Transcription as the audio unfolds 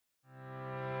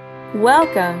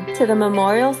Welcome to the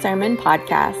Memorial Sermon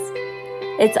Podcast.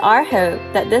 It's our hope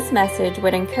that this message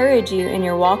would encourage you in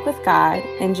your walk with God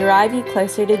and drive you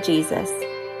closer to Jesus.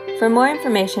 For more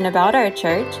information about our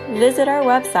church, visit our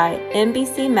website,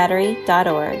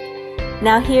 mbcmetairie.org.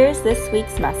 Now here's this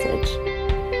week's message.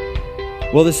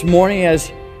 Well, this morning as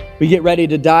we get ready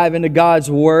to dive into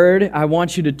God's Word, I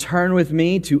want you to turn with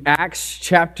me to Acts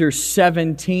chapter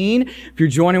 17. If you're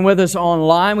joining with us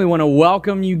online, we want to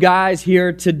welcome you guys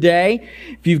here today.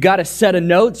 If you've got a set of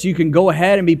notes, you can go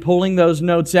ahead and be pulling those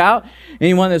notes out.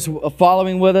 Anyone that's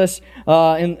following with us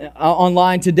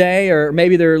online today, or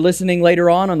maybe they're listening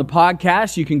later on the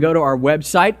podcast, you can go to our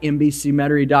website,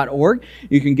 mbcmetairie.org.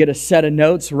 You can get a set of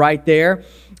notes right there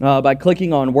by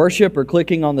clicking on worship or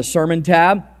clicking on the sermon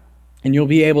tab. And you'll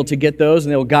be able to get those,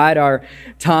 and they'll guide our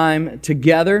time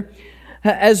together.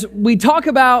 As we talk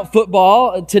about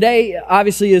football, today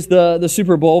obviously is the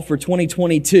Super Bowl for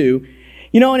 2022.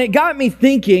 And it got me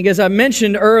thinking, as I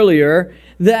mentioned earlier,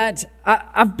 that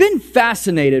I've been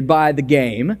fascinated by the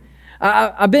game.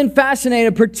 I've been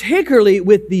fascinated particularly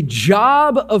with the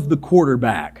job of the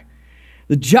quarterback.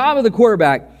 The job of the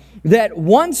quarterback, that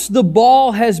once the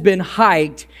ball has been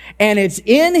hiked and it's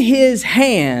in his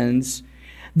hands,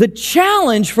 the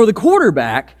challenge for the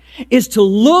quarterback is to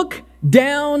look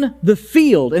down the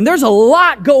field. And there's a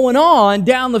lot going on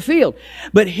down the field.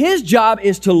 But his job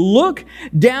is to look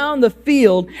down the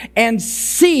field and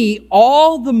see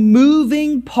all the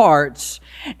moving parts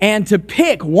and to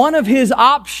pick one of his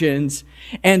options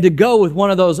and to go with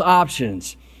one of those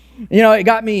options. It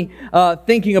got me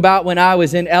thinking about when I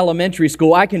was in elementary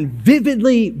school. I can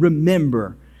vividly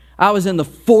remember I was in the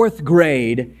 4th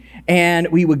grade, and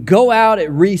we would go out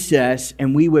at recess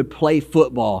and we would play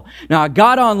football. Now, I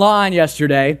got online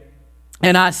yesterday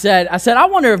and I said, I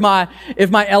wonder if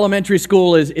my elementary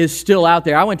school is still out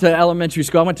there. I went to elementary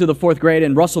school. I went to the 4th grade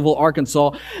in Russellville,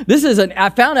 Arkansas. I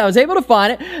was able to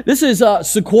find it. This is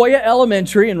Sequoia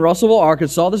Elementary in Russellville,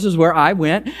 Arkansas. This is where I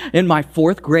went in my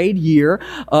 4th grade year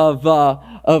of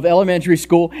elementary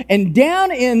school. And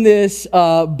down in this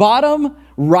bottom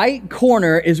right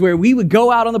corner is where we would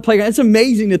go out on the playground. It's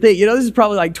amazing to think, this is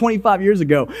probably like 25 years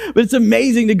ago, but it's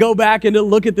amazing to go back and to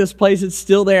look at this place. It's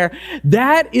still there.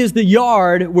 That is the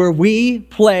yard where we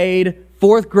played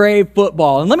 4th grade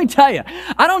football. And let me tell you,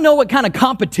 I don't know what kind of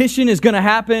competition is going to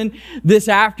happen this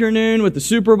afternoon with the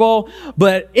Super Bowl,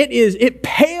 but it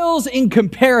pales in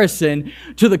comparison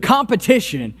to the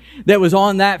competition that was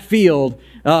on that field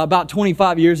about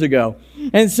 25 years ago.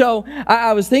 And so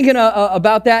I was thinking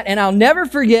about that, and I'll never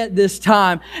forget this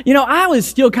time. I was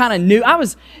still kind of new. I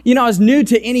was new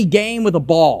to any game with a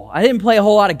ball. I didn't play a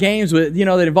whole lot of games with,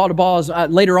 that involved a ball.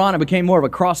 Later on, I became more of a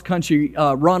cross-country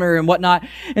runner and whatnot.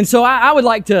 And so I would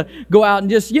like to go out and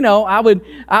just, I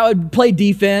would play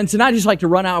defense, and I just like to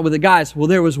run out with the guys. Well,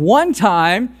 there was one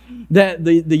time that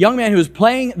the young man who was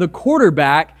playing the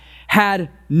quarterback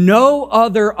had no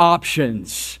other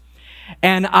options.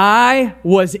 And I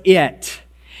was it.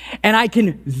 And I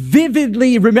can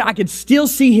vividly remember, I can still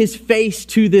see his face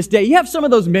to this day. You have some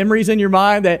of those memories in your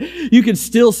mind that you can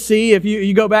still see if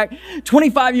you go back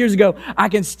 25 years ago. I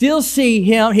can still see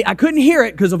him. I couldn't hear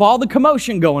it because of all the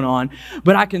commotion going on,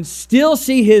 but I can still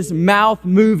see his mouth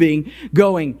moving,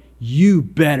 going, "You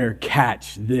better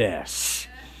catch this."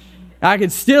 I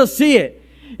can still see it.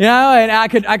 And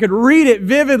I could read it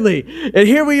vividly. And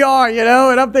here we are,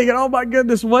 and I'm thinking, oh my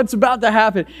goodness, what's about to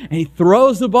happen? And he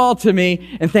throws the ball to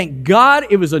me, and thank God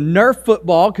it was a Nerf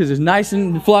football because it's nice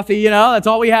and fluffy, that's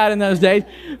all we had in those days.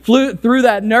 Flew through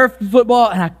that Nerf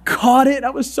football, and I caught it.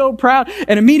 I was so proud.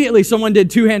 And immediately someone did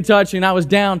 2-hand touch, and I was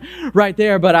down right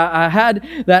there. But I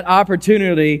had that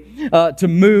opportunity to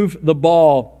move the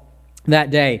ball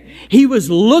that day. He was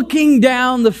looking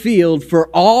down the field for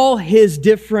all his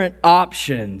different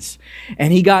options,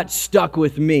 and he got stuck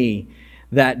with me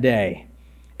that day.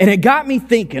 And it got me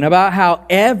thinking about how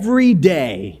every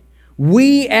day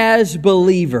we as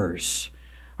believers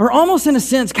are almost in a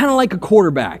sense kind of like a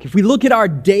quarterback. If we look at our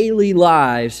daily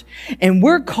lives, and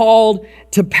we're called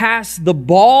to pass the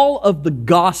ball of the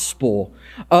gospel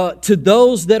to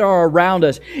those that are around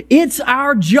us. It's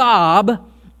our job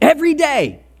every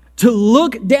day to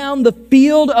look down the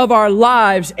field of our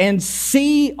lives and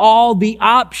see all the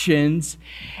options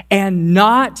and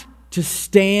not to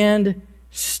stand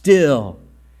still.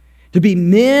 To be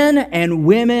men and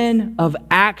women of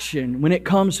action when it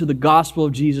comes to the gospel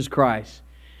of Jesus Christ.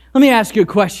 Let me ask you a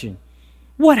question.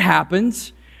 What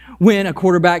happens when a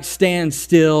quarterback stands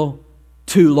still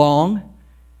too long?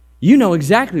 You know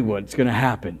exactly what's going to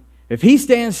happen. If he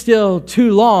stands still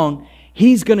too long,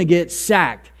 he's going to get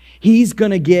sacked. He's going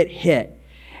to get hit.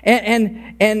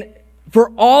 And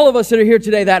for all of us that are here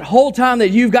today, that whole time that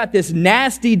you've got this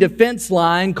nasty defense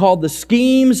line called the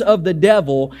schemes of the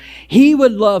devil, he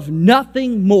would love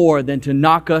nothing more than to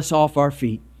knock us off our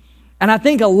feet. And I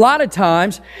think a lot of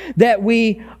times that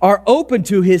we are open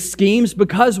to his schemes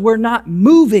because we're not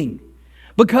moving,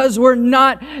 because we're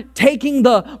not taking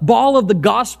the ball of the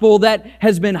gospel that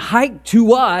has been hiked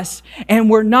to us,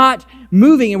 and we're not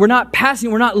moving, and we're not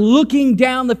passing, we're not looking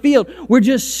down the field. We're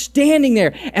just standing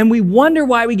there, and we wonder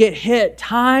why we get hit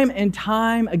time and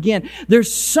time again.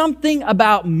 There's something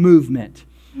about movement.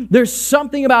 There's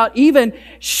something about even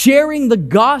sharing the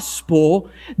gospel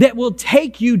that will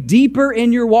take you deeper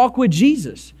in your walk with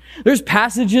Jesus. There's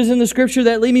passages in the scripture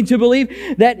that lead me to believe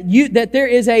that there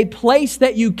is a place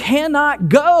that you cannot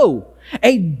go,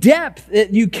 a depth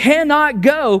that you cannot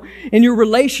go in your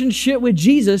relationship with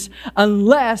Jesus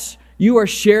unless you are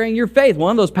sharing your faith. One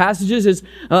of those passages is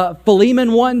Philemon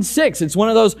 1:6. It's one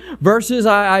of those verses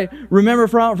I remember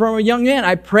from a young man.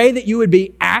 I pray that you would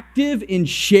be active in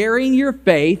sharing your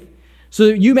faith so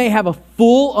that you may have a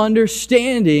full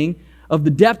understanding of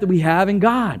the depth that we have in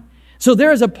God. So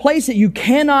there is a place that you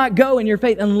cannot go in your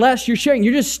faith unless you're sharing.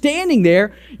 You're just standing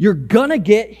there. You're going to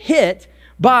get hit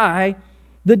by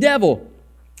the devil.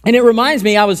 And it reminds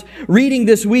me, I was reading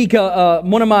this week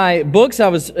one of my books.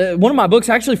 One of my books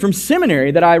actually from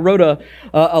seminary that I wrote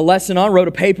a lesson on, wrote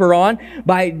a paper on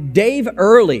by Dave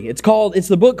Earley. It's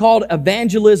the book called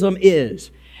Evangelism Is.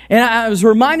 And I was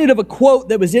reminded of a quote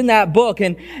that was in that book,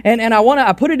 and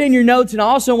I put it in your notes, and I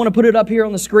also want to put it up here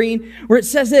on the screen, where it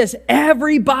says this: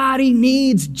 everybody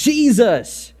needs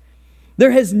Jesus.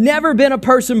 There has never been a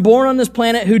person born on this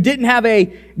planet who didn't have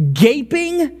a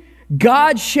gaping,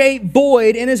 God-shaped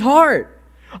void in his heart.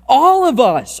 All of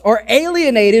us are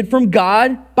alienated from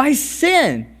God by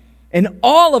sin, and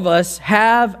all of us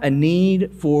have a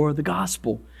need for the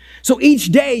gospel. So each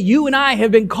day, you and I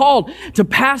have been called to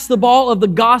pass the ball of the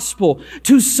gospel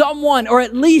to someone, or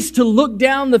at least to look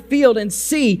down the field and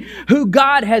see who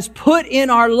God has put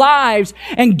in our lives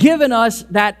and given us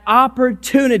that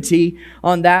opportunity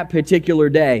on that particular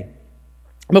day.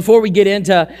 Before we get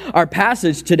into our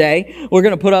passage today, we're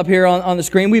going to put up here on the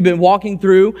screen, we've been walking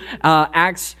through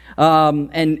Acts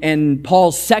and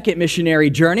Paul's second missionary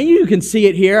journey. You can see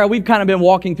it here. We've kind of been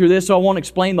walking through this, so I won't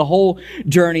explain the whole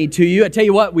journey to you. I tell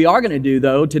you what we are going to do,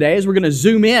 though, today is we're going to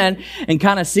zoom in and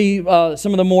kind of see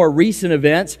some of the more recent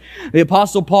events. The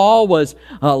Apostle Paul was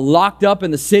locked up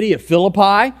in the city of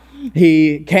Philippi.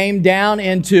 He came down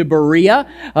into Berea,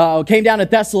 came down to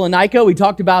Thessalonica. We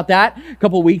talked about that a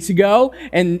couple weeks ago.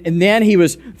 And then he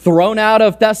was thrown out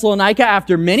of Thessalonica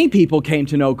after many people came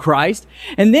to know Christ.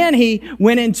 And then he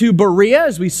went into Berea,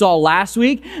 as we saw last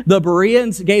week. The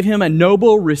Bereans gave him a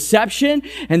noble reception,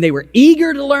 and they were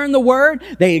eager to learn the Word.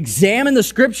 They examined the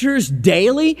Scriptures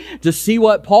daily to see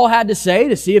what Paul had to say,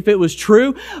 to see if it was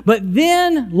true. But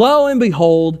then, lo and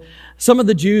behold, some of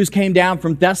the Jews came down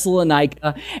from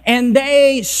Thessalonica, and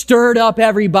they stirred up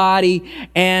everybody,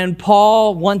 and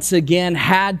Paul once again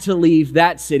had to leave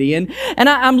that city. And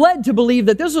I'm led to believe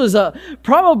that this was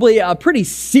probably a pretty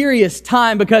serious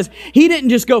time, because he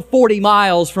didn't just go 40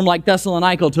 miles from like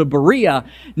Thessalonica to Berea.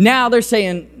 Now they're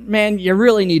saying, man, you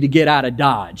really need to get out of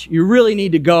Dodge. You really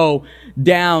need to go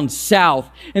down south.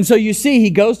 And so you see, he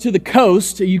goes to the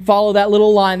coast. You follow that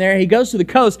little line there. He goes to the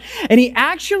coast, and he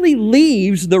actually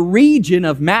leaves the region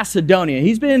of Macedonia.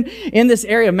 He's been in this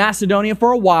area of Macedonia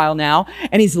for a while now,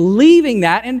 and he's leaving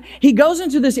that, and he goes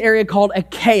into this area called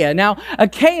Achaia. Now,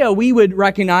 Achaia we would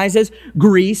recognize as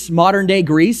Greece, modern day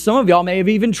Greece. Some of y'all may have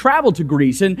even traveled to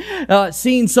Greece and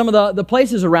seen some of the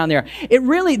places around there.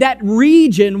 That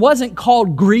region wasn't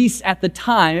called Greece at the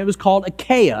time. It was called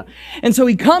Achaia. And so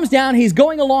he comes down, he's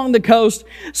going along the coast.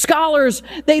 Scholars,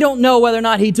 they don't know whether or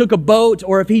not he took a boat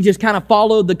or if he just kind of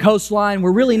followed the coastline.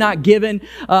 We're really not given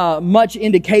much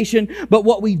indication. But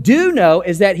what we do know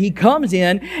is that he comes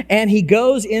in and he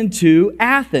goes into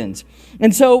Athens.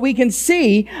 And so we can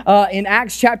see in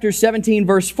Acts chapter 17,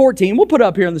 verse 14, we'll put it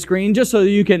up here on the screen just so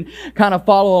you can kind of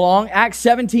follow along. Acts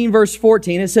 17, verse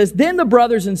 14, it says, "Then the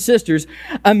brothers and sisters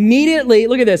immediately,"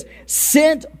 look at this,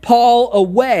 "sent Paul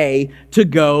away to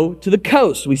go to the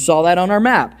coast." We saw that on our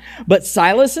map. "But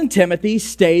Silas and Timothy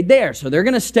stayed there." So they're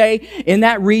going to stay in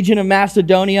that region of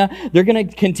Macedonia. They're going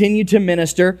to continue to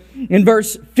minister. In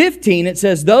verse 15, it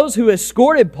says, "Those who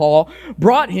escorted Paul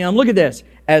brought him," look at this,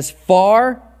 "as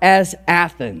far as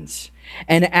Athens.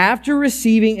 And after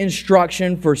receiving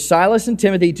instruction for Silas and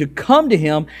Timothy to come to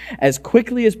him as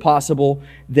quickly as possible,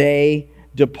 they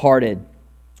departed."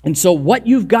 And so what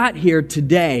you've got here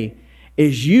today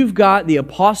is you've got the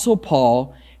Apostle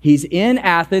Paul. He's in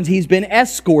Athens. He's been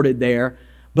escorted there,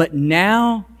 but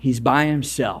now he's by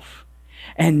himself.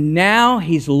 And now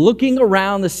he's looking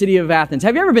around the city of Athens.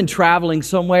 Have you ever been traveling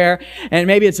somewhere, and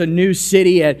maybe it's a new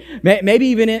city, and maybe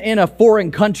even in a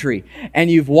foreign country, and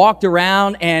you've walked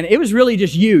around, and it was really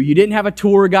just you. You didn't have a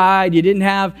tour guide. You didn't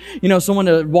have, someone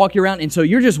to walk you around. And so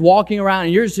you're just walking around,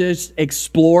 and you're just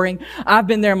exploring. I've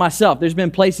been there myself. There's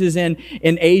been places in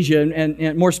Asia,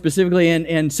 and more specifically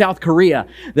in South Korea,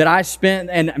 that I spent,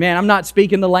 and man, I'm not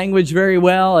speaking the language very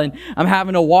well, and I'm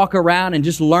having to walk around and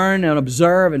just learn and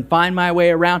observe and find my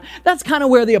way around. That's kind of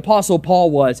where the Apostle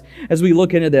Paul was as we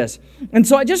look into this. And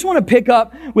so I just want to pick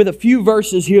up with a few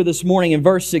verses here this morning. In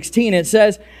verse 16, it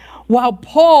says, while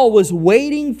Paul was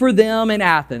waiting for them in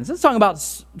Athens, let's talk about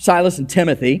Silas and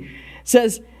Timothy, it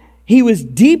says he was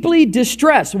deeply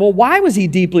distressed. Well, why was he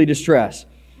deeply distressed?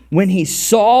 When he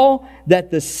saw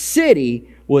that the city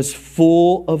was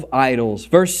full of idols.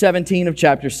 Verse 17 of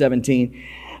chapter 17.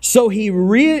 So he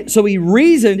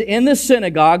reasoned in the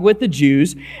synagogue with the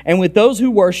Jews and with those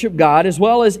who worship God, as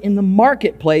well as in the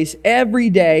marketplace every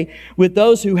day with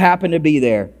those who happen to be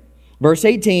there. Verse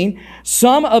 18,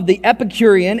 some of the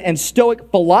Epicurean and Stoic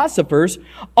philosophers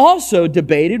also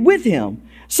debated with him.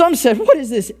 Some said, what is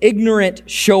this ignorant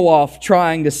show-off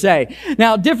trying to say?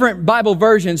 Now, different Bible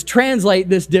versions translate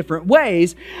this different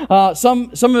ways.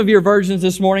 Some of your versions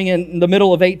this morning in the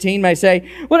middle of 18 may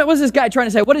say, what was this guy trying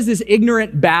to say? What is this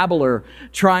ignorant babbler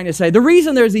trying to say? The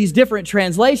reason there's these different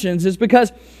translations is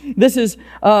because this is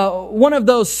one of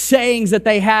those sayings that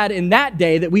they had in that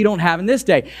day that we don't have in this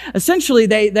day. Essentially,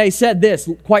 they said this,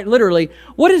 quite literally,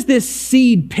 what is this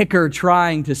seed picker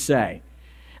trying to say?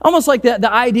 Almost like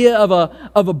the idea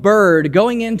of a bird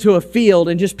going into a field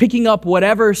and just picking up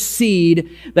whatever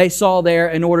seed they saw there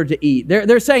in order to eat.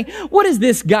 They're saying, what does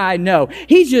this guy know?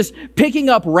 He's just picking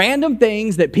up random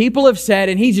things that people have said,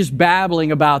 and he's just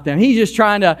babbling about them. He's just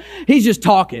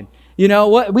talking. We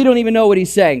don't even know what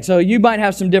he's saying. So you might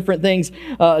have some different things,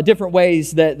 different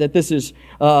ways that this is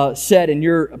said in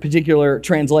your particular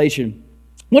translation.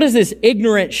 What is this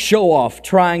ignorant show-off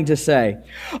trying to say?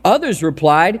 Others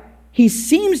replied, he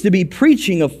seems to be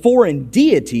preaching of foreign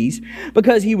deities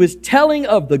because he was telling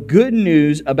of the good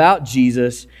news about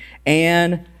Jesus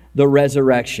and the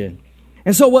resurrection.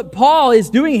 And so what Paul is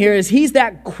doing here is he's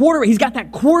got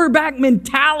that quarterback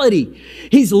mentality.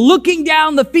 He's looking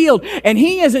down the field, and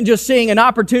he isn't just seeing an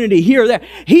opportunity here or there.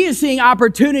 He is seeing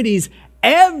opportunities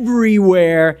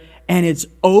everywhere, and it's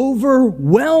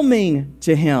overwhelming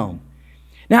to him.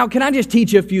 Now, can I just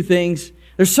teach you a few things?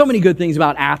 There's so many good things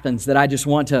about Athens that I just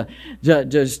want to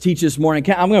just teach this morning.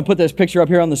 I'm going to put this picture up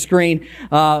here on the screen.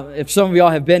 If some of y'all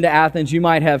have been to Athens, you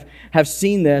might have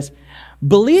seen this.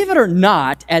 Believe it or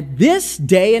not, at this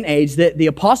day and age that the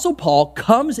Apostle Paul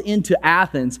comes into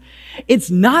Athens,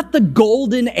 it's not the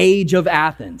golden age of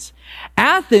Athens.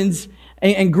 Athens,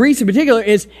 and Greece in particular,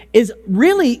 is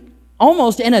really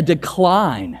almost in a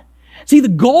decline. See, the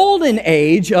golden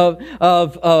age of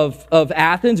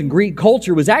Athens and Greek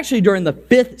culture was actually during the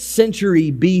 5th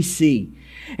century BC.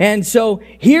 And so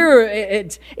here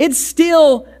it's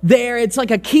still there. It's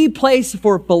like a key place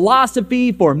for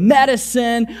philosophy, for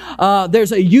medicine.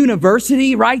 There's a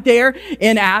university right there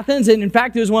in Athens. And in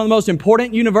fact, it was one of the most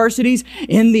important universities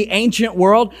in the ancient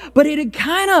world. But it had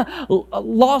kind of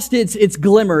lost its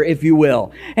glimmer, if you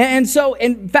will. And so,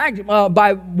 in fact,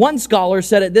 by one scholar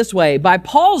said it this way, by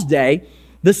Paul's day,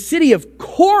 the city of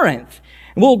Corinth,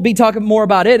 and we'll be talking more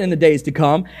about it in the days to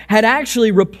come, had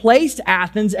actually replaced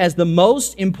Athens as the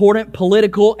most important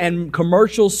political and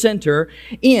commercial center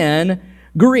in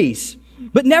Greece.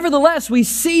 But nevertheless, we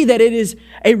see that it is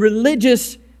a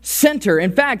religious center.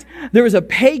 In fact, there was a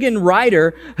pagan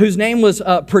writer whose name was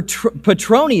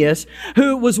Petronius,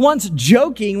 who was once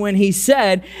joking when he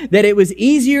said that it was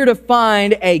easier to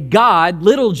find a god,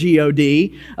 little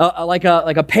G-O-D, like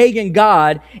a pagan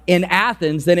god in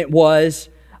Athens than it was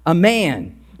a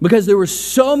man, because there were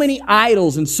so many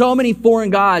idols and so many foreign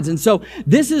gods. And so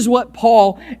this is what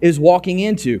Paul is walking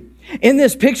into. In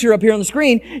this picture up here on the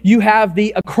screen, you have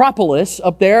the Acropolis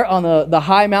up there on the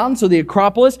high mountain. So the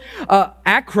Acropolis,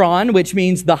 Akron, which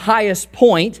means the highest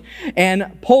point,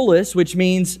 and Polis, which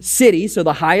means city. So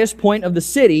the highest point of the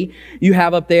city you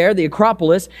have up there, the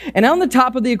Acropolis. And on the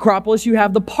top of the Acropolis, you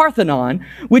have the Parthenon,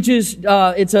 which is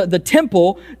the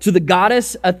temple to the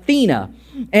goddess Athena.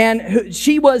 And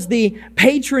she was the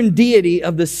patron deity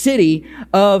of the city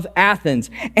of Athens.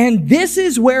 And this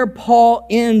is where Paul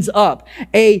ends up.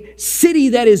 A city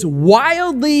that is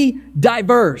wildly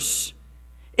diverse.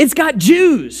 It's got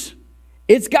Jews.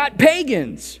 It's got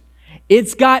pagans.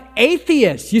 It's got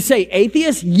atheists. You say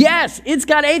atheists? Yes, it's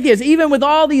got atheists. Even with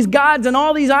all these gods and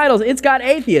all these idols, it's got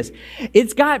atheists.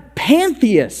 It's got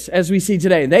pantheists, as we see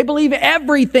today. They believe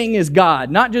everything is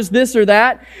God, not just this or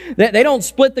that. They don't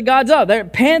split the gods up. They're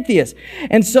pantheists.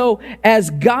 And so, as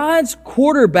God's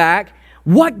quarterback,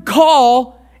 what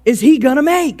call is he going to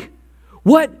make?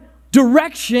 What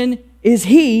direction is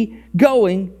he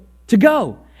going to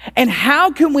go? And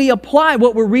how can we apply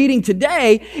what we're reading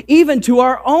today even to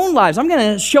our own lives? I'm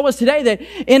going to show us today that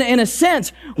in a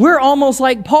sense, we're almost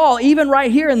like Paul, even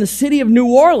right here in the city of New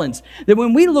Orleans, that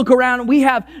when we look around, we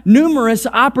have numerous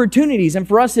opportunities, and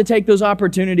for us to take those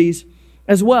opportunities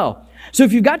as well. So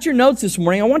if you've got your notes this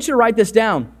morning, I want you to write this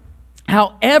down.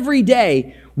 How every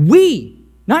day we,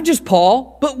 not just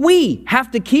Paul, but we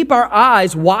have to keep our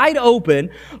eyes wide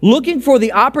open, looking for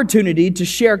the opportunity to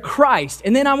share Christ.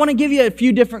 And then I want to give you a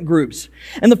few different groups.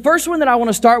 And the first one that I want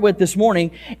to start with this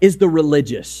morning is the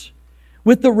religious.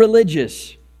 With the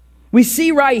religious. We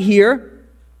see right here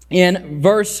in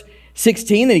verse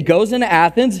 16 that he goes into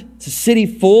Athens. It's a city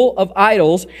full of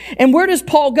idols. And where does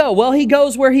Paul go? Well, he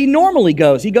goes where he normally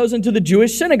goes. He goes into the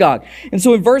Jewish synagogue. And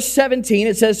so in verse 17,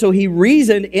 it says, so he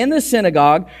reasoned in the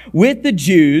synagogue with the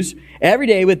Jews every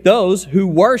day with those who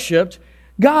worshiped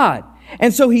God.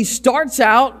 And so he starts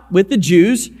out with the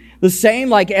Jews, the same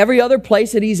like every other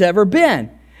place that he's ever been.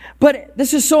 But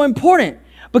this is so important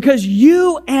because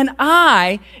you and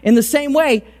I, in the same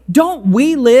way, don't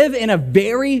we live in a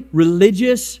very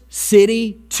religious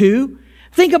city too?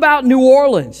 Think about New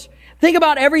Orleans. Think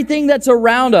about everything that's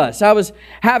around us. I was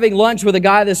having lunch with a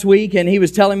guy this week, and he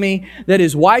was telling me that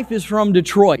his wife is from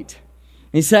Detroit.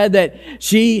 He said that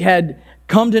she had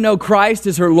come to know Christ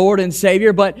as her Lord and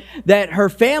Savior, but that her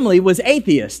family was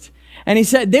atheist. And he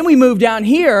said, then we moved down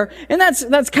here, and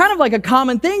that's kind of like a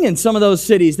common thing in some of those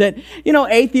cities that,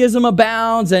 atheism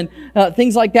abounds and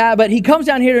things like that. But he comes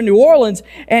down here to New Orleans,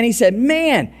 and he said,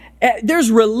 man, there's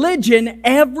religion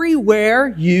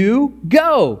everywhere you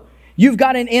go. You've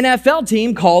got an NFL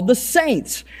team called the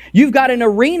Saints. You've got an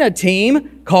arena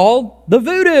team called the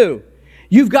Voodoo.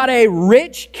 You've got a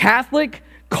rich Catholic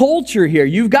culture here.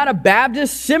 You've got a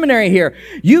Baptist seminary here.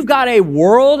 You've got a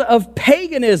world of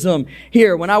paganism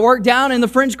here. When I worked down in the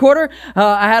French Quarter,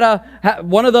 I had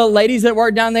one of the ladies that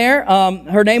worked down there.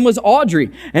 Her name was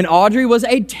Audrey, and Audrey was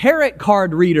a tarot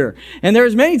card reader. And there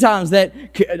was many times that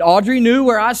Audrey knew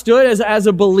where I stood as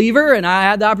a believer, and I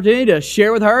had the opportunity to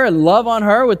share with her and love on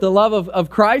her with the love of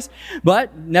Christ.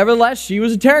 But nevertheless, she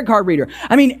was a tarot card reader.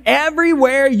 I mean,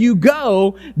 everywhere you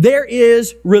go, there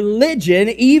is religion,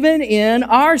 even in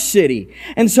our city.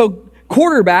 And so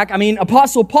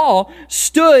Apostle Paul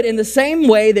stood in the same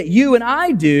way that you and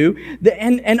I do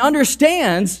and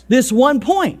understands this one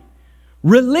point.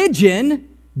 Religion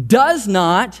does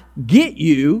not get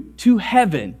you to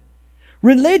heaven.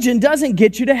 Religion doesn't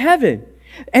get you to heaven.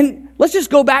 And let's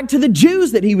just go back to the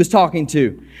Jews that he was talking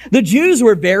to. The Jews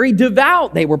were very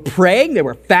devout. They were praying, they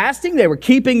were fasting, they were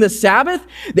keeping the Sabbath,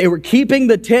 they were keeping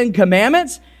the 10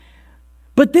 Commandments.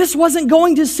 But this wasn't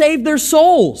going to save their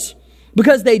souls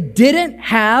because they didn't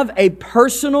have a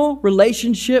personal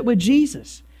relationship with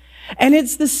Jesus. And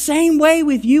it's the same way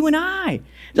with you and I.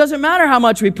 It doesn't matter how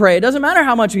much we pray. It doesn't matter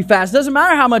how much we fast. It doesn't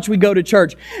matter how much we go to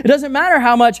church. It doesn't matter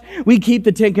how much we keep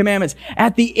the 10 Commandments.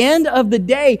 At the end of the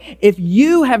day, if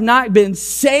you have not been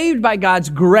saved by God's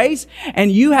grace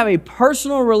and you have a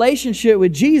personal relationship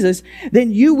with Jesus,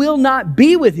 then you will not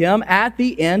be with Him at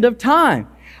the end of time.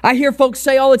 I hear folks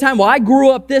say all the time, well, I grew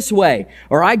up this way,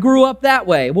 or I grew up that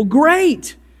way. Well,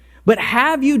 great. But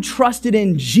have you trusted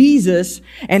in Jesus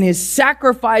and His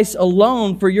sacrifice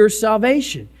alone for your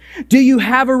salvation? Do you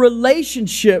have a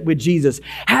relationship with Jesus?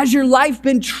 Has your life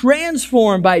been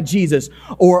transformed by Jesus?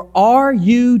 Or are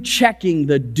you checking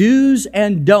the do's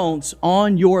and don'ts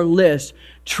on your list,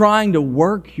 trying to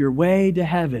work your way to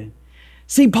heaven?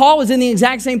 See, Paul was in the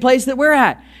exact same place that we're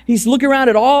at. He's looking around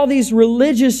at all these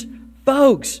religious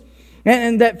folks.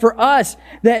 And that for us,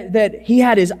 that he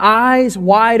had his eyes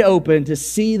wide open to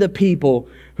see the people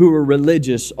who were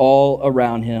religious all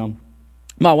around him.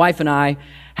 My wife and I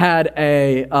had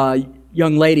a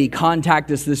young lady contact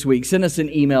us this week, send us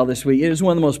an email this week. It was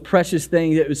one of the most precious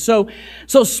things. It was so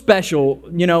special.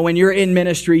 When you're in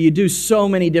ministry, you do so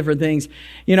many different things,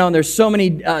 and there's so many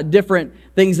different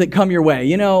things that come your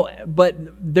way, but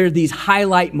there's these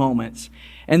highlight moments.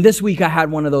 And this week I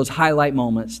had one of those highlight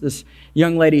moments. This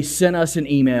young lady sent us an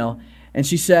email, and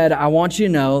she said, I want you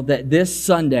to know that this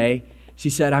Sunday, she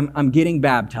said, I'm getting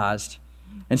baptized.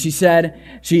 And she said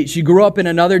she grew up in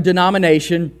another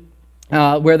denomination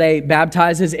where they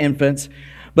baptize as infants.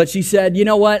 But she said, you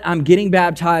know what? I'm getting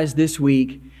baptized this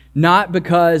week not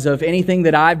because of anything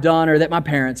that I've done or that my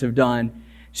parents have done.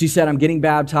 She said, I'm getting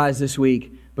baptized this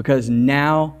week because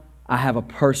now I have a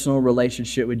personal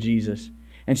relationship with Jesus.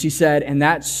 And she said, and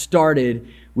that started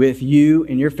with you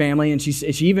and your family. And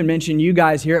she even mentioned you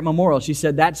guys here at Memorial. She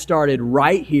said that started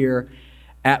right here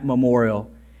at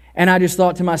Memorial. And I just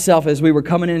thought to myself as we were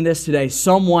coming into this today,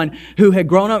 someone who had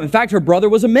grown up, in fact, her brother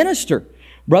was a minister.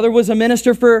 Brother was a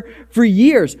minister for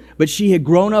years, but she had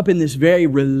grown up in this very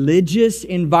religious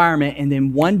environment. And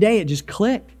then one day it just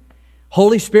clicked.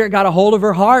 Holy Spirit got a hold of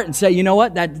her heart and said, you know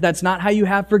what? That's not how you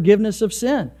have forgiveness of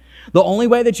sin. The only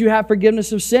way that you have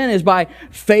forgiveness of sin is by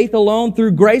faith alone,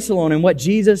 through grace alone, and what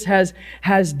Jesus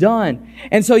has done.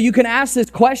 And so you can ask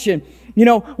this question,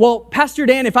 well, Pastor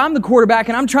Dan, if I'm the quarterback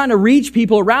and I'm trying to reach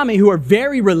people around me who are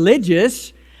very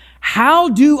religious, how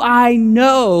do I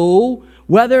know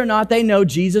whether or not they know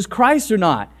Jesus Christ or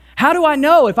not? How do I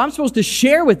know if I'm supposed to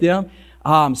share with them?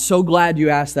 I'm so glad you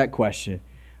asked that question,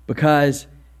 because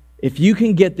if you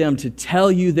can get them to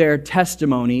tell you their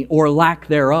testimony or lack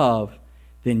thereof,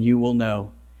 then you will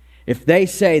know. If they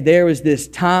say there was this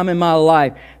time in my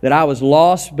life that I was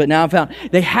lost, but now I'm found,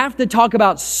 they have to talk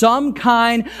about some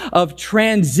kind of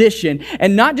transition,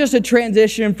 and not just a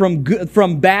transition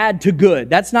from bad to good.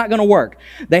 That's not going to work.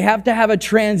 They have to have a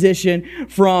transition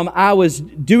from I was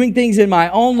doing things in my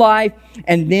own life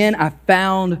and then I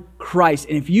found Christ.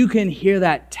 And if you can hear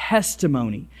that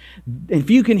testimony, if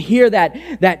you can hear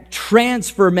that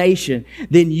transformation,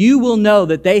 then you will know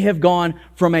that they have gone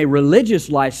from a religious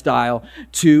lifestyle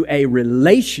to a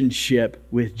relationship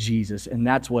with Jesus. And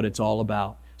that's what it's all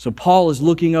about. So Paul is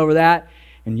looking over that,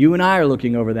 and you and I are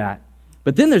looking over that.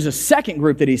 But then there's a second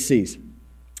group that he sees.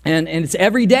 And it's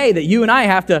every day that you and I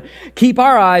have to keep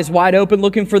our eyes wide open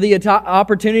looking for the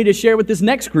opportunity to share with this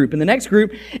next group. And the next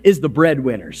group is the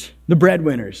breadwinners. The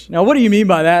breadwinners. Now, what do you mean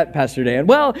by that, Pastor Dan?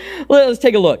 Well, let's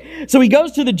take a look. So he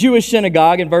goes to the Jewish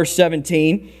synagogue in verse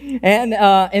 17.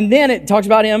 And then it talks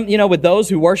about him, with those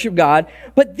who worship God.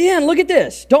 But then, look at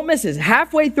this. Don't miss this.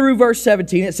 Halfway through verse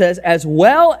 17, it says, as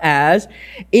well as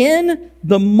in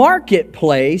the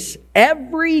marketplace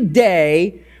every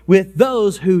day with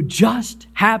those who just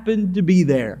happened to be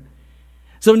there.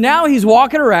 So now he's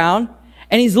walking around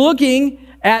and he's looking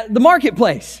at the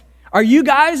marketplace. Are you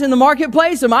guys in the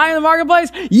marketplace? Am I in the marketplace?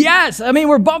 Yes. I mean,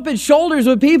 we're bumping shoulders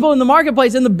with people in the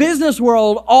marketplace, in the business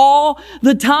world all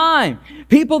the time.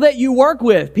 People that you work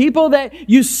with, people that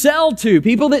you sell to,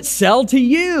 people that sell to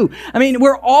you. I mean,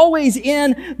 we're always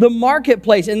in the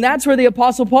marketplace, and that's where the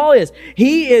Apostle Paul is.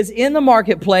 He is in the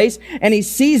marketplace, and he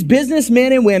sees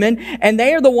businessmen and women, and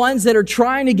they are the ones that are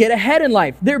trying to get ahead in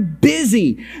life. They're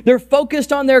busy. They're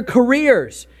focused on their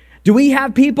careers. Do we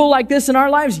have people like this in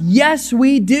our lives? Yes,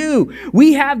 we do.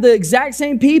 We have the exact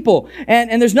same people.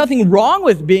 And there's nothing wrong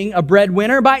with being a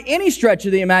breadwinner by any stretch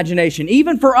of the imagination,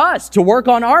 even for us to work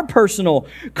on our personal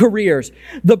careers.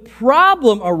 The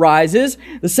problem arises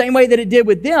the same way that it did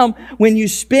with them when you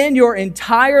spend your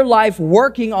entire life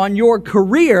working on your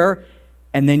career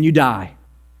and then you die.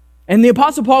 And the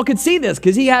Apostle Paul could see this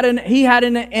because he had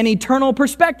an eternal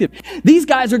perspective. These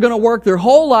guys are going to work their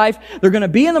whole life. They're going to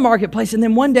be in the marketplace, and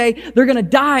then one day they're going to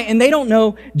die, and they don't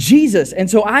know Jesus. And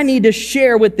so I need to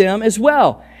share with them as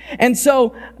well. And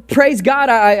so, praise God,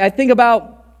 I think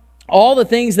about all the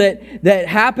things that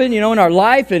happen, in our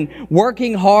life and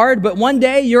working hard. But one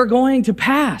day you're going to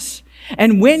pass.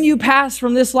 And when you pass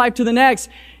from this life to the next,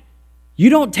 you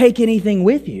don't take anything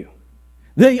with you.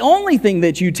 The only thing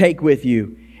that you take with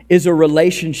you is a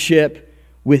relationship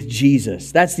with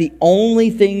Jesus. That's the only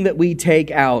thing that we take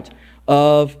out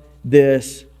of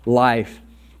this life.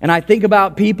 And I think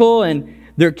about people and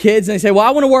their kids, and they say, well,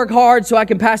 I want to work hard so I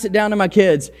can pass it down to my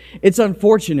kids. It's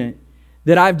unfortunate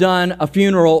that I've done a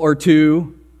funeral or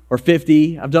 2 or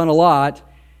 50. I've done a lot.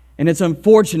 And it's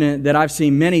unfortunate that I've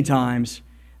seen many times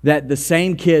that the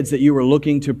same kids that you were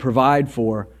looking to provide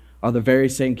for are the very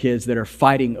same kids that are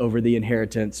fighting over the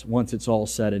inheritance once it's all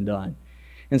said and done.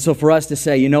 And so for us to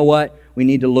say, you know what? We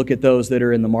need to look at those that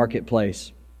are in the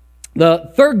marketplace.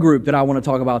 The third group that I want to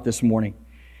talk about this morning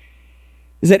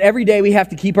is that every day we have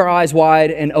to keep our eyes wide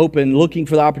and open, looking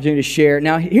for the opportunity to share.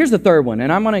 Now, here's the third one,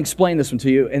 and I'm going to explain this one to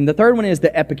you. And the third one is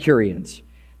the Epicureans.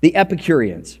 The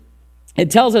Epicureans. It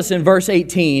tells us in verse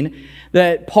 18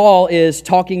 that Paul is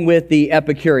talking with the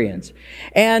Epicureans.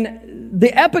 And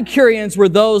the Epicureans were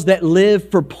those that lived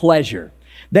for pleasure.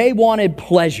 They wanted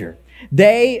pleasure.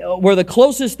 They were the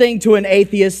closest thing to an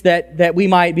atheist that we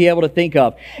might be able to think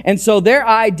of. And so their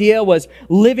idea was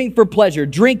living for pleasure,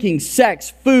 drinking,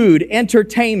 sex, food,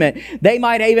 entertainment. They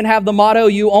might even have the motto,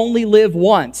 you only live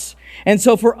once. And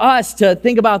so for us to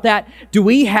think about that, do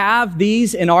we have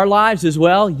these in our lives as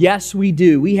well? Yes, we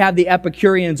do. We have the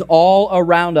Epicureans all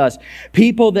around us.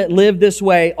 People that live this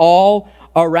way all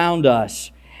around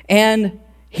us. And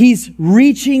he's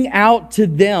reaching out to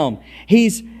them.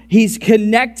 He's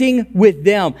connecting with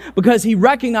them because he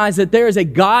recognized that there is a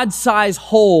God-sized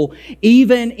hole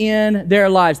even in their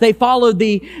lives. They followed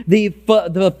the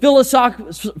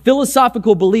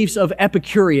philosophical beliefs of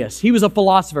Epicurus. He was a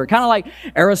philosopher, kind of like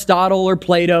Aristotle or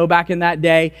Plato back in that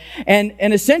day. And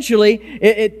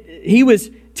essentially, he was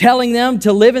telling them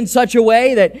to live in such a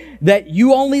way that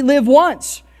you only live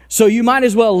once. So you might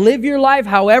as well live your life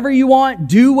however you want,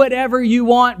 do whatever you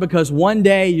want, because one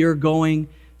day you're going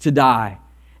to die.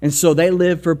 And so they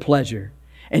live for pleasure.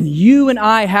 And you and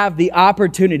I have the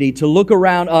opportunity to look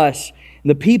around us and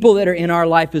the people that are in our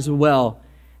life as well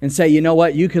and say, you know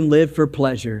what? You can live for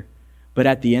pleasure, but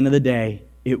at the end of the day,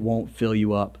 it won't fill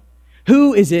you up.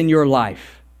 Who is in your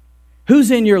life? Who's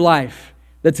in your life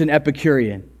that's an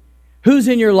Epicurean? Who's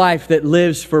in your life that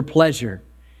lives for pleasure?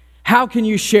 How can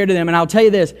you share to them? And I'll tell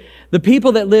you this, the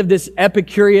people that live this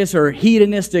Epicurus or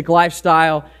hedonistic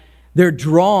lifestyle, they're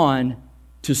drawn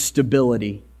to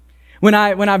stability. When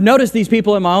I've noticed these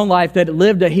people in my own life that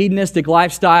lived a hedonistic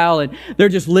lifestyle and they're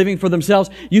just living for themselves,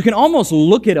 you can almost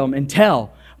look at them and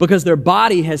tell because their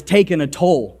body has taken a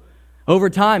toll.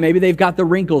 Over time, maybe they've got the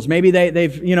wrinkles. Maybe they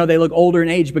look older in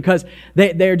age because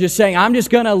they're just saying, I'm just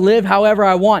going to live however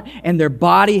I want. And their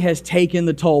body has taken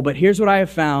the toll. But here's what I have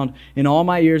found in all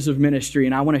my years of ministry,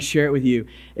 and I want to share it with you,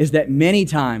 is that many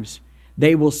times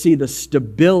they will see the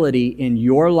stability in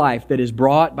your life that is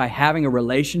brought by having a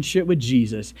relationship with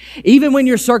Jesus. Even when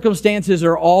your circumstances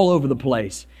are all over the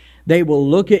place, they will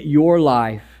look at your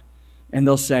life and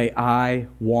they'll say, I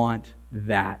want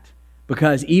that.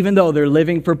 Because even though they're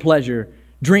living for pleasure,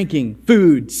 drinking,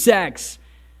 food, sex,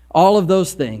 all of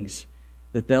those things,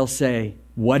 that they'll say,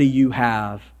 what do you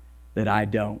have that I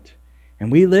don't? And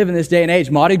we live in this day and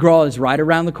age. Mardi Gras is right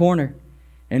around the corner.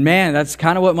 And man, that's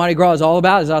kind of what Mardi Gras is all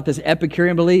about, is about this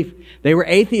Epicurean belief. They were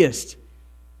atheists.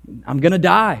 I'm going to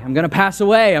die. I'm going to pass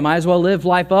away. I might as well live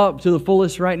life up to the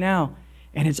fullest right now.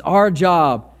 And it's our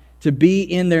job to be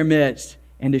in their midst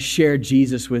and to share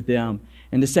Jesus with them.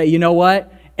 And to say, you know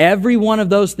what? Every one of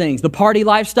those things, the party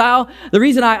lifestyle, the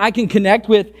reason I can connect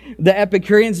with the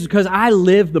Epicureans is because I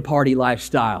live the party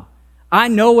lifestyle. I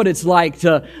know what it's like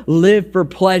to live for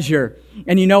pleasure.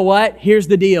 And you know what? Here's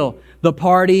the deal. The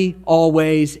party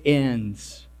always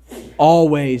ends.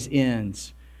 Always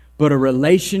ends. But a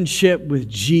relationship with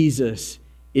Jesus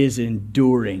is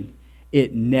enduring.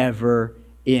 It never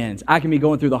ends. I can be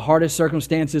going through the hardest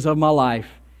circumstances of my life,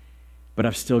 but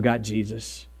I've still got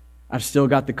Jesus. I've still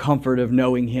got the comfort of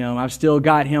knowing Him. I've still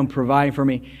got Him providing for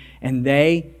me. And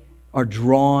they are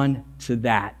drawn to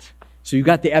that. So you've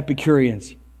got the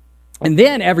Epicureans. And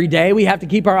then every day we have to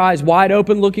keep our eyes wide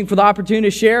open looking for the opportunity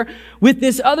to share with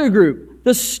this other group,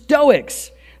 the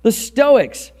Stoics. The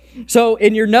Stoics. So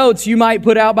in your notes, you might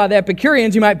put out by the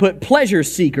Epicureans, you might put pleasure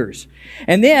seekers.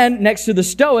 And then next to the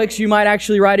Stoics, you might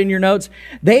actually write in your notes,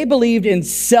 they believed in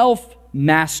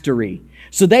self-mastery.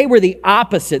 So they were the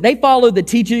opposite. They followed the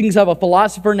teachings of a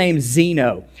philosopher named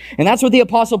Zeno. And that's what the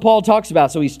Apostle Paul talks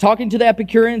about. So he's talking to the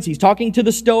Epicureans, he's talking to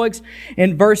the Stoics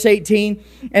in verse 18.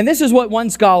 And this is what one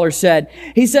scholar said.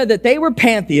 He said that they were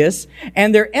pantheists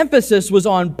and their emphasis was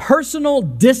on personal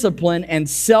discipline and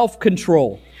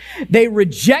self-control. They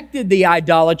rejected the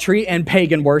idolatry and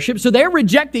pagan worship. So they're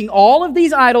rejecting all of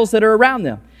these idols that are around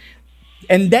them.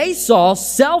 And they saw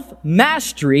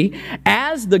self-mastery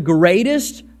as the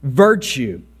greatest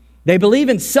virtue. They believe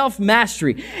in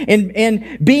self-mastery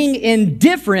and being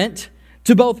indifferent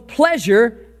to both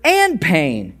pleasure and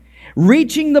pain,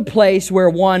 reaching the place where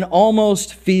one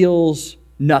almost feels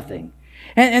nothing.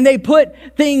 And they put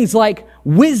things like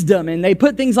wisdom and they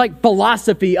put things like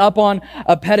philosophy up on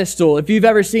a pedestal. If you've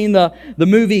ever seen the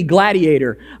movie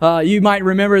Gladiator, you might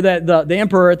remember that the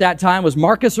emperor at that time was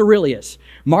Marcus Aurelius.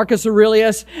 Marcus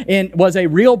Aurelius was a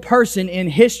real person in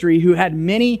history who had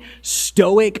many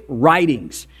Stoic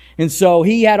writings. And so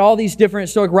he had all these different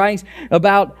Stoic writings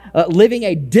about living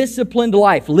a disciplined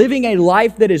life, living a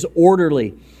life that is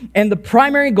orderly. And the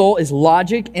primary goal is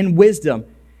logic and wisdom.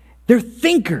 They're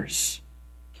thinkers.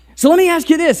 So let me ask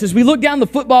you this, as we look down the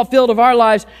football field of our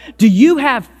lives, do you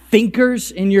have thinkers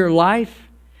in your life?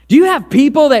 Do you have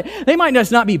people that, they might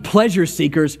just not be pleasure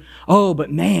seekers,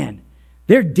 but man,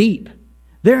 they're deep.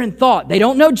 They're in thought. They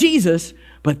don't know Jesus,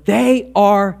 but they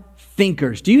are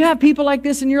thinkers. Do you have people like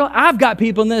this in your life? I've got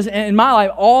people in my life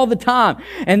all the time,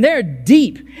 and they're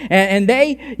deep, and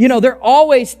they, they're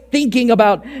always thinking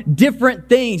about different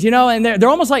things, and they're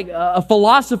almost like a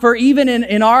philosopher even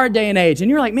in our day and age. And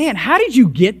you're like, man, how did you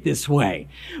get this way?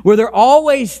 Where they're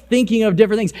always thinking of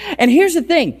different things. And here's the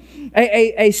thing,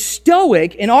 a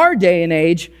stoic in our day and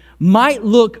age might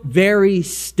look very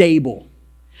stable.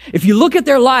 If you look at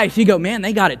their life, you go, man,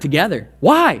 they got it together.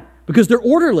 Why? Because they're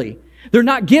orderly. They're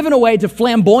not given away to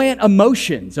flamboyant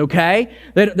emotions, okay?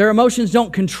 Their emotions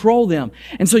don't control them.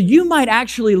 And so you might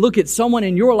actually look at someone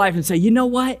in your life and say, you know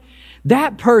what?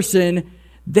 That person,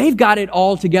 they've got it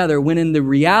all together. When in the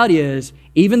reality is,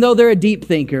 even though they're a deep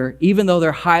thinker, even though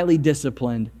they're highly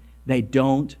disciplined, they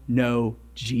don't know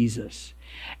Jesus.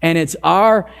 And it's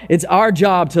our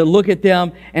job to look at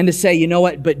them and to say, you know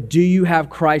what, but do you have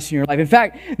Christ in your life? In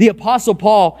fact, the Apostle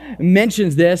Paul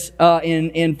mentions this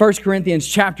in 1 Corinthians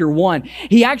chapter 1.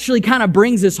 He actually kind of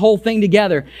brings this whole thing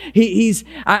together.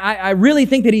 I really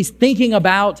think that he's thinking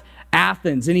about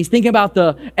Athens, and he's thinking about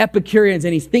the Epicureans,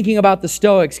 and he's thinking about the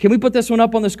Stoics. Can we put this one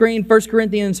up on the screen? 1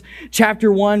 Corinthians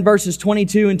chapter 1, verses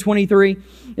 22 and 23.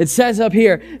 It says up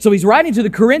here, so he's writing to the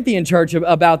Corinthian church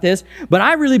about this, but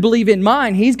I really believe in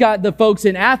mine, he's got the folks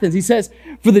in Athens. He says,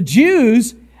 for the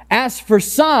Jews asked for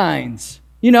signs.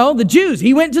 The Jews,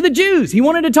 he went to the Jews. He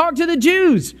wanted to talk to the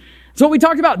Jews. That's what we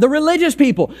talked about. The religious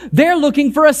people, they're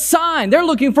looking for a sign. They're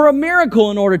looking for a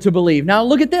miracle in order to believe. Now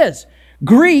look at this.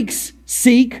 Greeks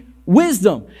seek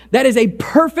wisdom. That is a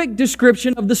perfect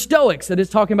description of the Stoics that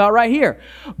it's talking about right here.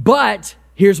 But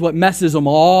here's what messes them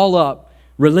all up.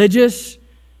 Religious,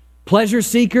 pleasure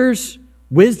seekers,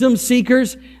 wisdom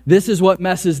seekers, this is what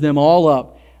messes them all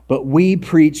up. But we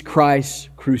preach Christ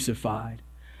crucified.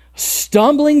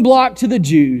 Stumbling block to the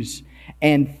Jews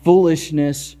and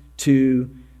foolishness to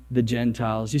the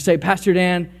Gentiles. You say, Pastor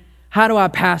Dan, how do I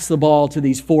pass the ball to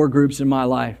these four groups in my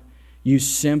life? You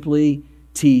simply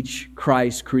teach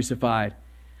Christ crucified.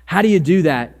 How do you do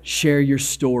that? Share your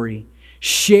story.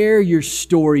 Share your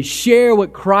story. Share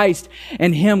what Christ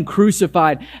and Him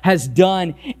crucified has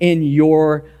done in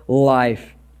your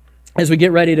life. As we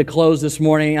get ready to close this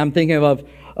morning, I'm thinking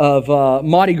of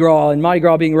Mardi Gras, and Mardi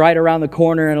Gras being right around the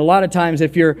corner. And a lot of times,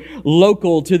 if you're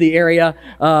local to the area,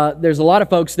 there's a lot of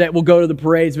folks that will go to the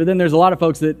parades, but then there's a lot of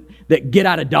folks that get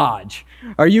out of Dodge.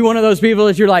 Are you one of those people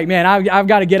that you're like, man, I've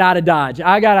got to get out of Dodge.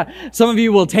 Some of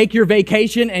you will take your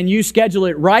vacation and you schedule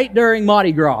it right during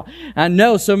Mardi Gras. I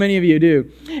know so many of you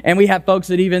do. And we have folks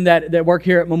that work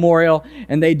here at Memorial,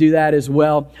 and they do that as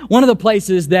well. One of the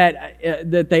places that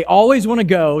they always want to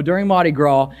go during Mardi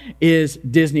Gras is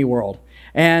Disney World.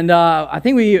 And I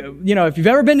think if you've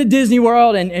ever been to Disney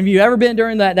World and if you've ever been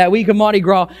during that week of Mardi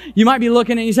Gras, you might be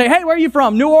looking and you say, hey, where are you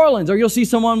from? New Orleans. Or you'll see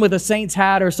someone with a Saints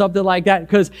hat or something like that,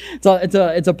 because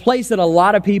it's a place that a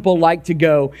lot of people like to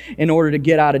go in order to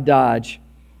get out of Dodge.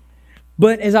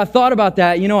 But as I thought about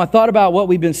that, I thought about what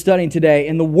we've been studying today.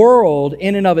 And the world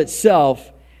in and of itself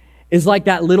is like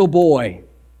that little boy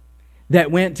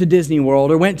that went to Disney World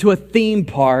or went to a theme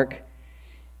park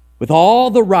with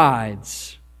all the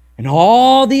rides and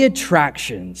all the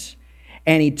attractions,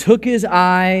 and he took his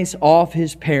eyes off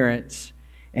his parents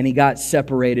and he got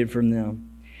separated from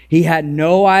them. He had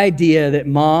no idea that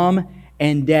mom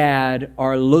and dad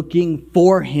are looking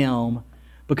for him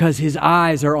because his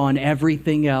eyes are on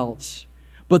everything else.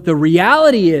 But the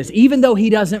reality is, even though he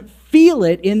doesn't feel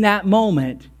it in that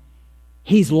moment,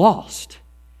 he's lost.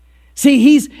 See,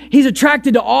 he's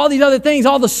attracted to all these other things,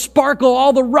 all the sparkle,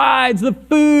 all the rides, the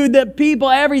food, the people,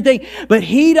 everything. But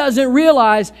he doesn't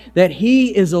realize that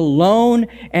he is alone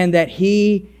and that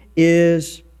he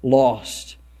is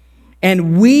lost.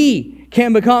 And we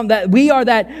can become that. We are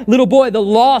that little boy. The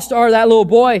lost are that little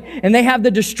boy. And they have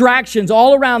the distractions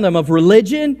all around them of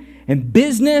religion and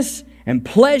business and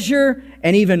pleasure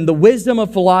and even the wisdom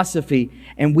of philosophy.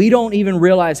 And we don't even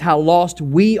realize how lost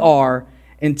we are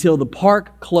until the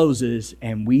park closes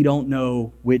and we don't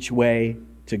know which way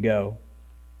to go.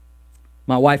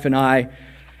 My wife and I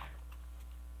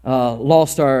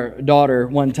lost our daughter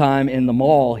one time in the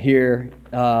mall here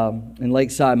in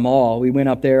Lakeside Mall. We went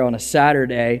up there on a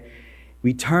Saturday.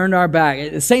 We turned our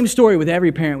back. The same story with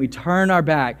every parent. We turned our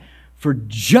back for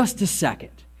just a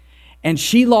second. And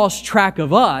she lost track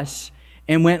of us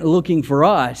and went looking for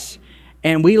us.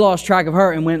 And we lost track of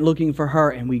her and went looking for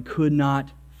her, and we could not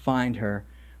find her.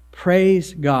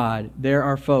 Praise God, there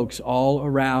are folks all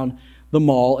around the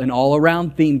mall and all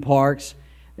around theme parks,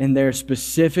 and their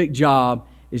specific job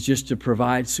is just to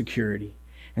provide security.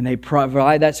 And they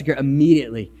provide that security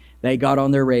immediately. They got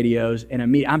on their radios, and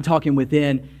I'm talking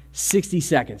within 60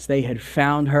 seconds, they had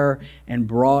found her and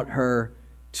brought her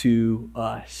to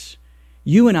us.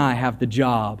 you and I have the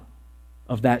job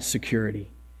of that security.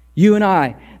 You and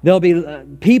I, there'll be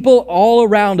people all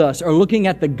around us are looking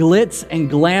at the glitz and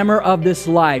glamour of this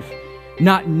life,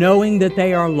 not knowing that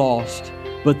they are lost.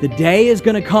 But the day is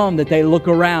going to come that they look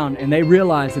around and they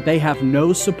realize that they have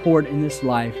no support in this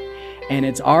life. And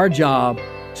it's our job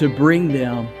to bring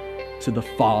them to the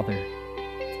Father.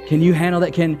 Can you handle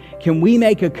that? Can we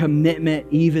make a commitment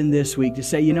even this week to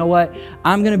say, you know what?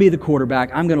 I'm going to be the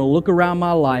quarterback. I'm going to look around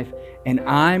my life and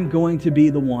I'm going to be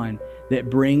the one that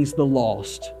brings the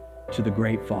lost to the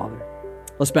great Father.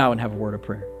 Let's bow and have a word of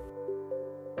prayer.